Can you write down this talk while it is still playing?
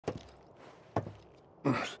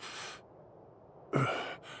But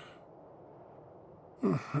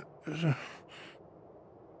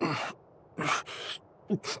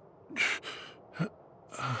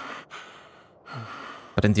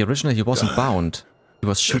in the original, he wasn't bound. He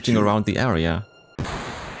was shooting around the area.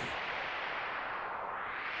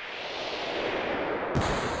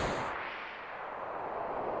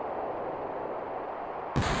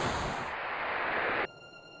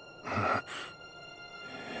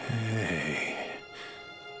 Hey,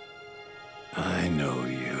 I know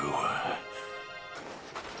you.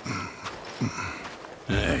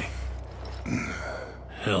 Hey,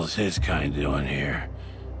 hell's his kind doing here?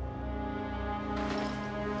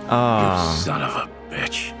 You son of a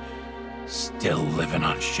bitch. Still living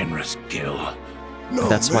on Shinra's gill. No,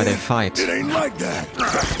 that's man, why they fight. It ain't like that.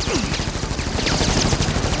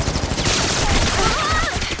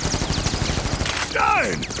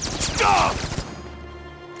 Dyne! Stop!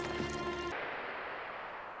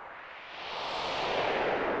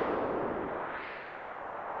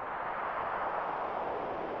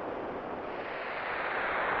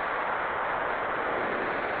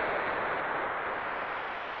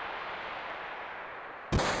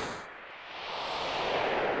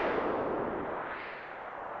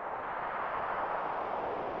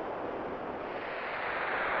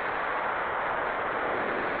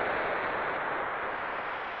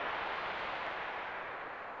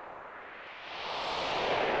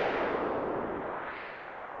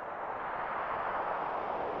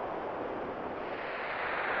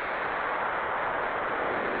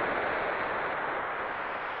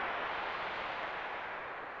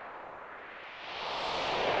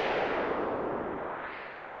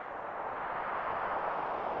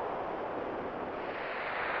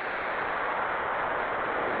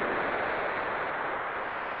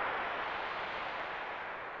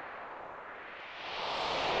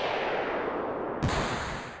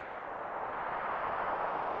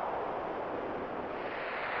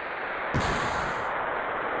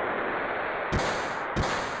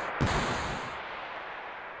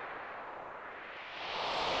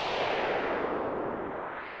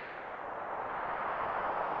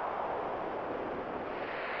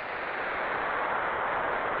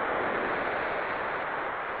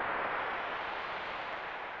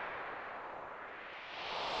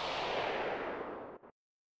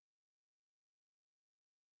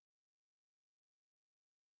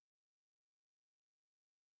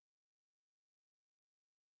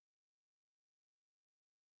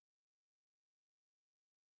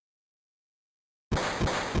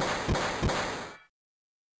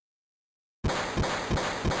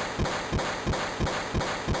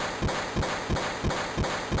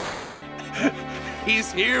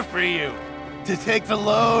 He's here for you. To take the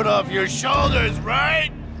load off your shoulders,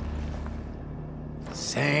 right?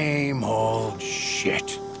 Same old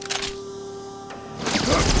shit.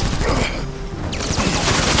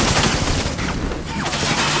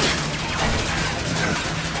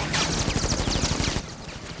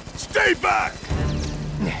 Stay back!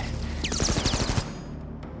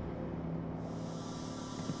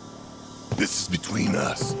 This is between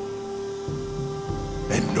us.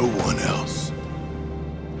 And no one else.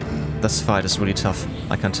 This fight is really tough,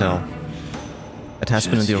 I can tell. It has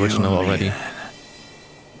been in the original already.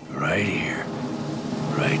 Right here.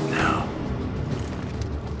 Right now.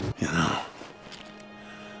 You know,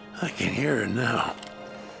 I can hear her now.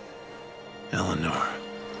 Eleanor.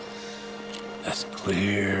 As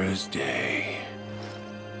clear as day.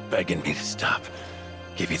 Begging me to stop.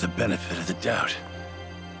 Give you the benefit of the doubt.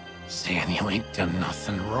 Saying you ain't done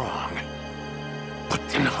nothing wrong. But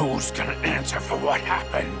then who's gonna answer for what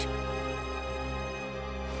happened?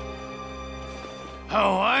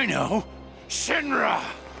 Oh, I know. Shinra!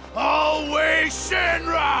 Always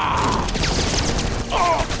Shinra!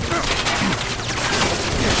 Oh.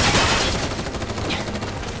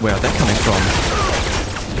 Where are they coming from?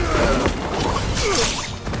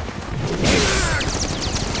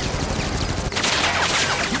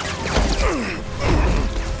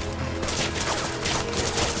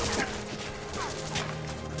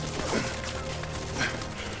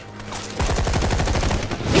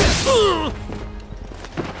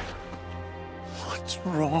 What's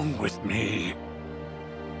wrong with me?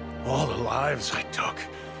 All the lives I took,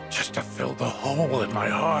 just to fill the hole in my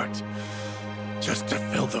heart. Just to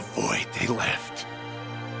fill the void they left.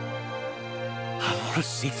 I want to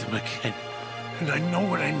see them again, and I know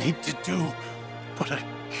what I need to do, but I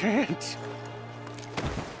can't.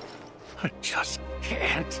 I just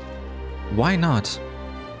can't. Why not?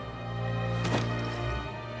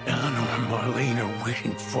 Eleanor and Marlene are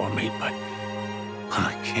waiting for me, but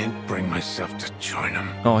I can't bring myself to join him.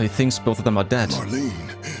 Oh, he thinks both of them are dead.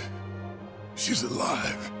 Marlene, she's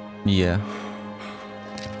alive. Yeah.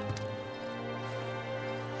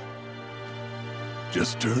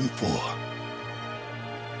 Just turned 4.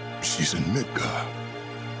 She's in Midgar.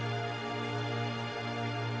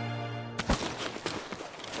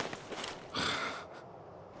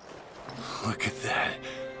 Look at that.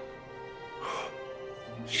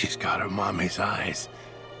 She's got her mommy's eyes.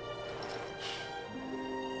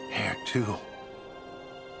 Hair, too.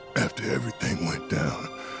 After everything went down,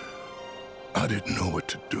 I didn't know what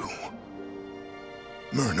to do.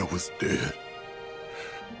 Myrna was dead.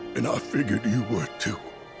 And I figured you were too.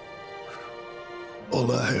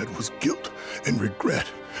 All I had was guilt and regret,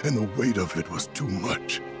 and the weight of it was too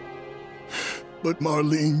much. But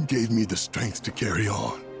Marlene gave me the strength to carry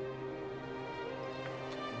on.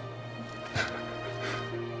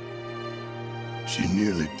 She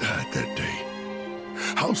nearly died that day.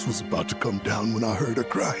 House was about to come down when I heard her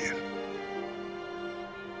crying.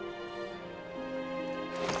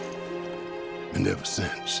 And ever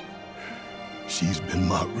since, she's been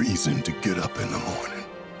my reason to get up in the morning.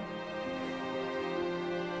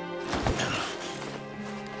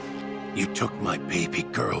 You took my baby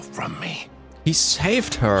girl from me. He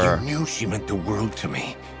saved her. You knew she meant the world to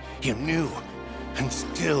me. You knew. And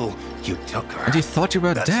still, you took her. And he thought you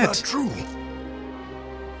were That's dead. not true.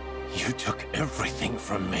 You took everything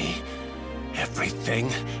from me. Everything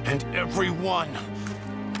and everyone.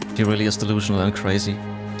 He really is delusional and crazy.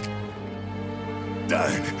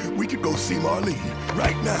 Dyne, we could go see Marlene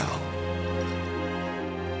right now.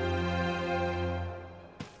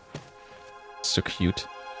 So cute.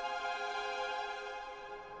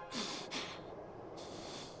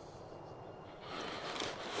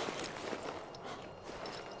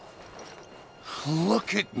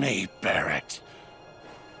 Look at me, Barret.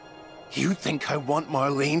 You think I want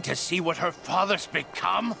Marlene to see what her father's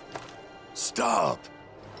become? Stop.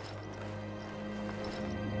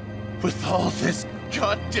 With all this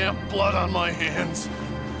goddamn blood on my hands,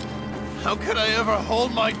 how could I ever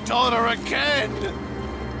hold my daughter again?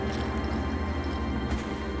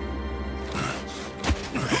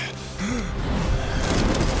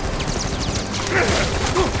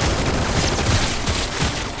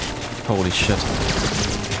 Holy shit.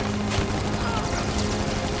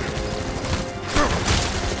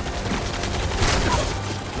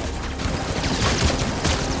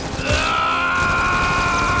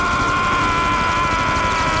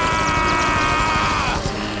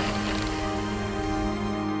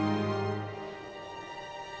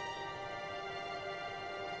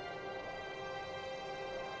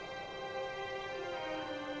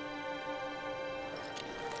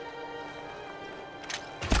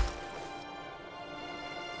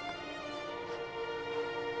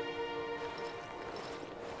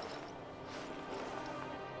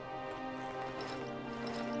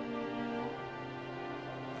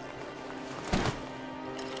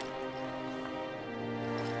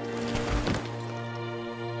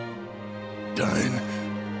 Dyne.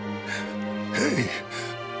 Hey.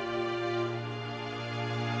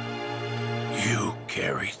 You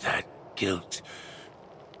carry that guilt,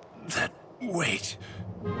 that weight.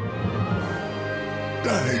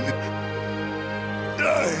 Dyne.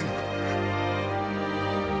 Dyne.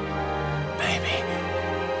 Baby,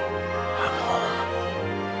 I'm home.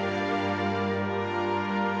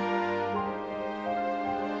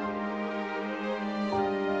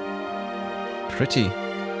 Pretty.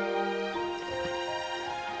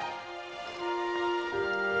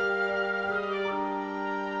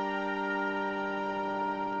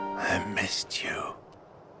 I missed you.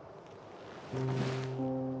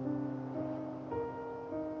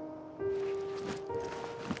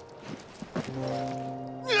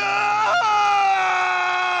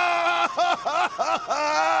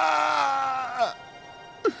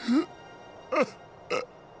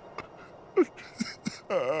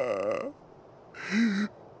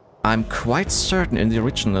 I'm quite certain in the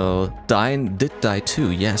original, Dyne did die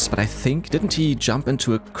too, yes, but I think, didn't he jump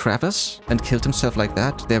into a crevice and killed himself like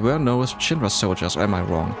that? There were no Shinra soldiers, or am I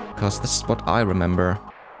wrong? Because this is what I remember.